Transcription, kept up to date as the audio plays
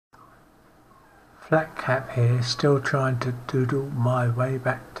Flatcap here, still trying to doodle my way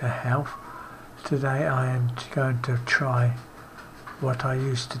back to health. Today I am going to try what I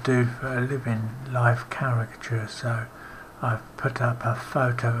used to do for a living, live caricature. So I've put up a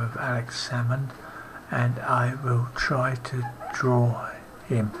photo of Salmond and I will try to draw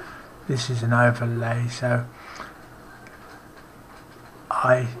him. This is an overlay, so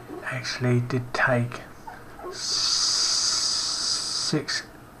I actually did take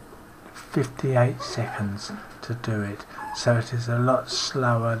 58 seconds to do it, so it is a lot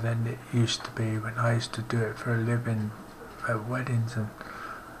slower than it used to be when I used to do it for a living at weddings and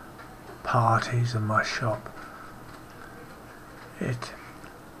parties in my shop. It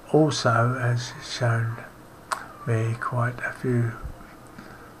also has shown me quite a few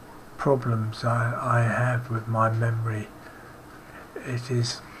problems I have with my memory.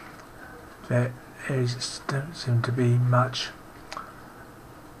 There don't seem to be much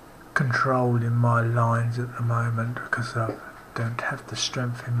control in my lines at the moment because I don't have the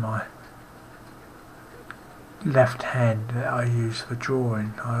strength in my left hand that I use for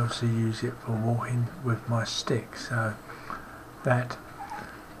drawing. I also use it for walking with my stick, so that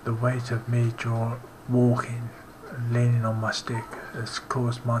the weight of me walking and leaning on my stick has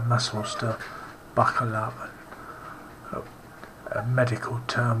caused my muscles to buckle up. A medical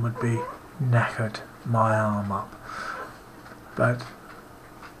term would be knackered my arm up. But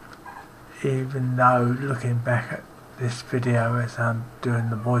even though looking back at this video as I'm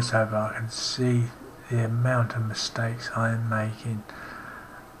doing the voiceover, I can see the amount of mistakes I am making.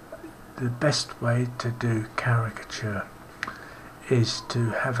 The best way to do caricature is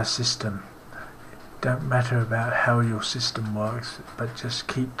to have a system. It don't matter about how your system works, but just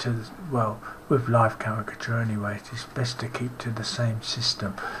keep to, well, with live caricature anyway, it is best to keep to the same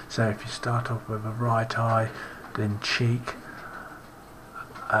system. So if you start off with a right eye, then cheek,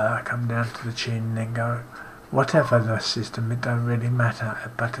 come down to the chin, then go, whatever the system, it don't really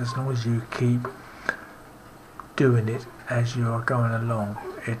matter, but as long as you keep doing it as you are going along,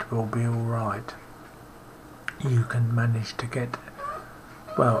 it will be alright. You can manage to get,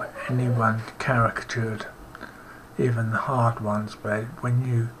 well, anyone caricatured, even the hard ones, but when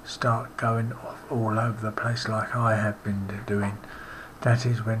you start going off all over the place like I have been doing, that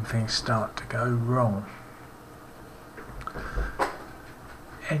is when things start to go wrong.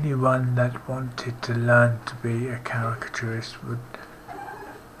 Anyone that wanted to learn to be a caricaturist would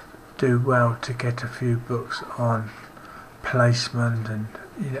do well to get a few books on placement, and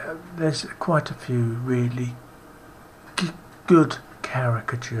there's quite a few really good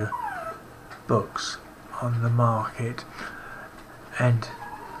caricature books on the market, and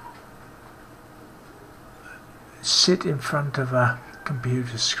sit in front of a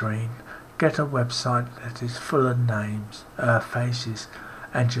computer screen, get a website that is full of names, faces,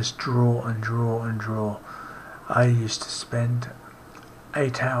 and just draw and draw and draw. I used to spend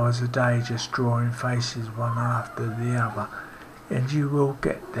 8 hours a day just drawing faces one after the other, and you will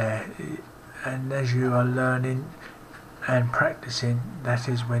get there. And as you are learning and practicing, that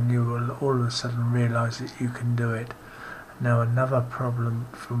is when you will all of a sudden realise that you can do it. Now, another problem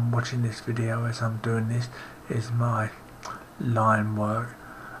from watching this video as I'm doing this is my line work.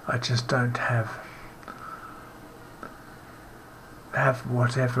 I just don't have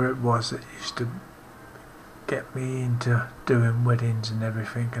whatever it was that used to get me into doing weddings and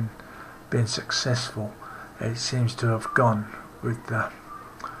everything and being successful. It seems to have gone with the,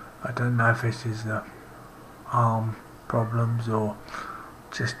 I don't know if it is the arm problems or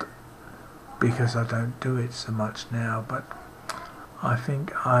just because I don't do it so much now, but I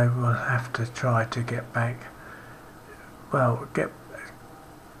think I will have to try to get back, well, get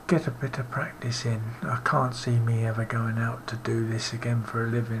a bit of practice in. I can't see me ever going out to do this again for a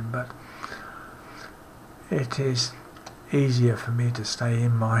living, but it is easier for me to stay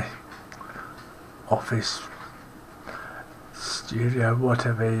in my office, studio,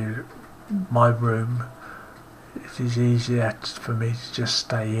 whatever, my room. It is easier for me to just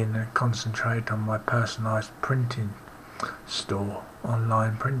stay in and concentrate on my personalised printing store,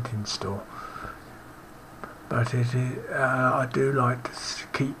 online printing store. But it is, I do like to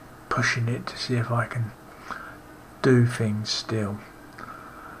keep pushing it to see if I can do things still.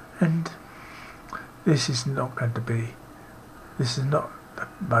 And this is not the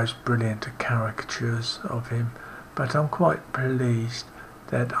most brilliant of caricatures of him, but I'm quite pleased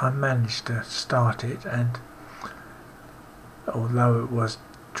that I managed to start it, and although it was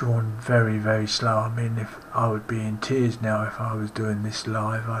drawn very, very slow, I mean, if I would be in tears now if I was doing this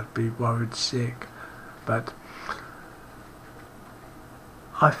live, I'd be worried sick. But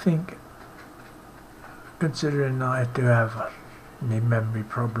I think, considering I do have me memory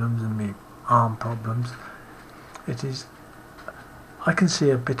problems and me arm problems. It is, I can see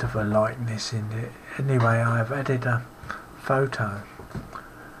a bit of a likeness in it. Anyway, I've added a photo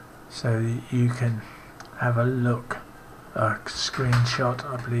so you can have a look, a screenshot,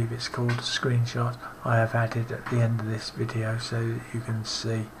 I believe it's called a screenshot, I have added at the end of this video so that you can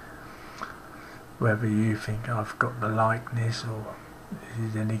see whether you think I've got the likeness or it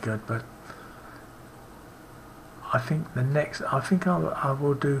is any good. But I think I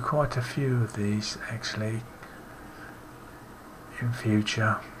will do quite a few of these actually in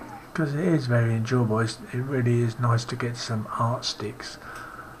future, because it is very enjoyable. It really is nice to get some artstix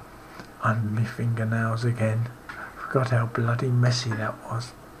under my fingernails again. Forgot how bloody messy that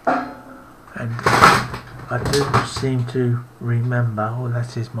was. And I do seem to remember, oh,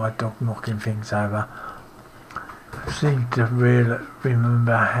 that is my dog knocking things over. I seem to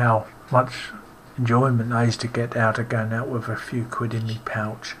remember how much enjoyment I used to get out of going out with a few quid in my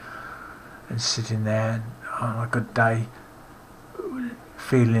pouch and sitting there and on a good day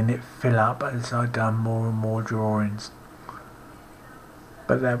feeling it fill up as I'd done more and more drawings.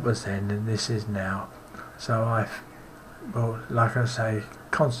 But that was then, and this is now. So well, like I say,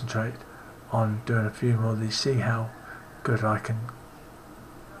 concentrate on doing a few more of these, see how good I can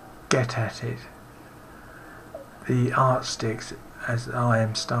get at it. The artstix, as I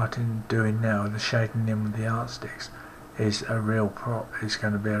am starting doing now, the shading in with the artstix is a real is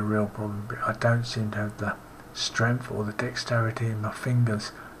going to be a real problem. I don't seem to have the strength or the dexterity in my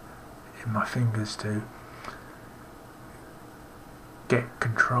fingers to get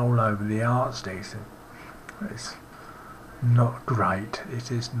control over the artstix. It's not great.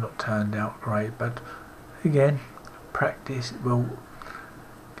 It is not turned out great, but again, practice will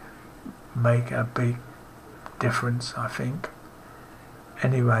make a big difference, I think.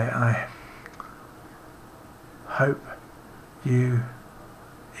 Anyway, I hope you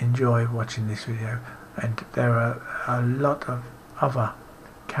enjoy watching this video, and there are a lot of other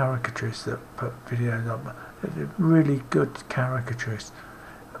caricaturists that put videos up. They're really good caricaturists,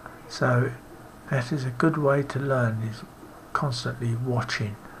 so that is a good way to learn, is constantly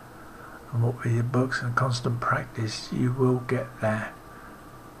watching, and what with your books and constant practice you will get there.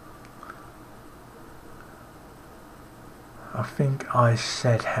 I think I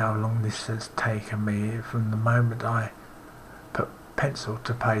said how long this has taken me. From the moment I put pencil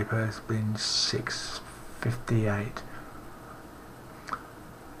to paper, it's been 6:58.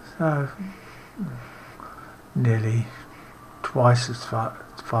 So nearly twice as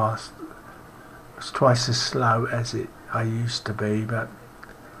fast, it's twice as slow as I used to be, but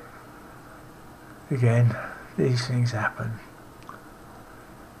again, these things happen.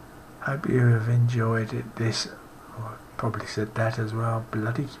 Hope you have enjoyed it. This, I probably said that as well,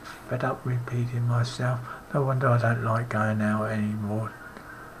 bloody fed up repeating myself. No wonder I don't like going out anymore.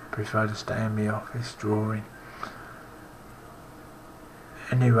 Prefer to stay in the office drawing.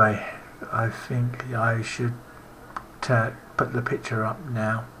 Anyway, I think I should put the picture up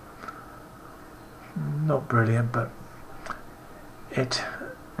now. Not brilliant, but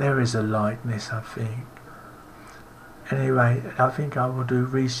there is a likeness, I think. Anyway, I think I will do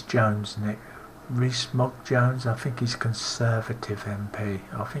Rhys Jones next. Rhys Mogg Jones, I think he's Conservative MP.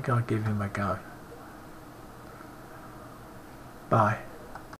 I think I'll give him a go. Bye.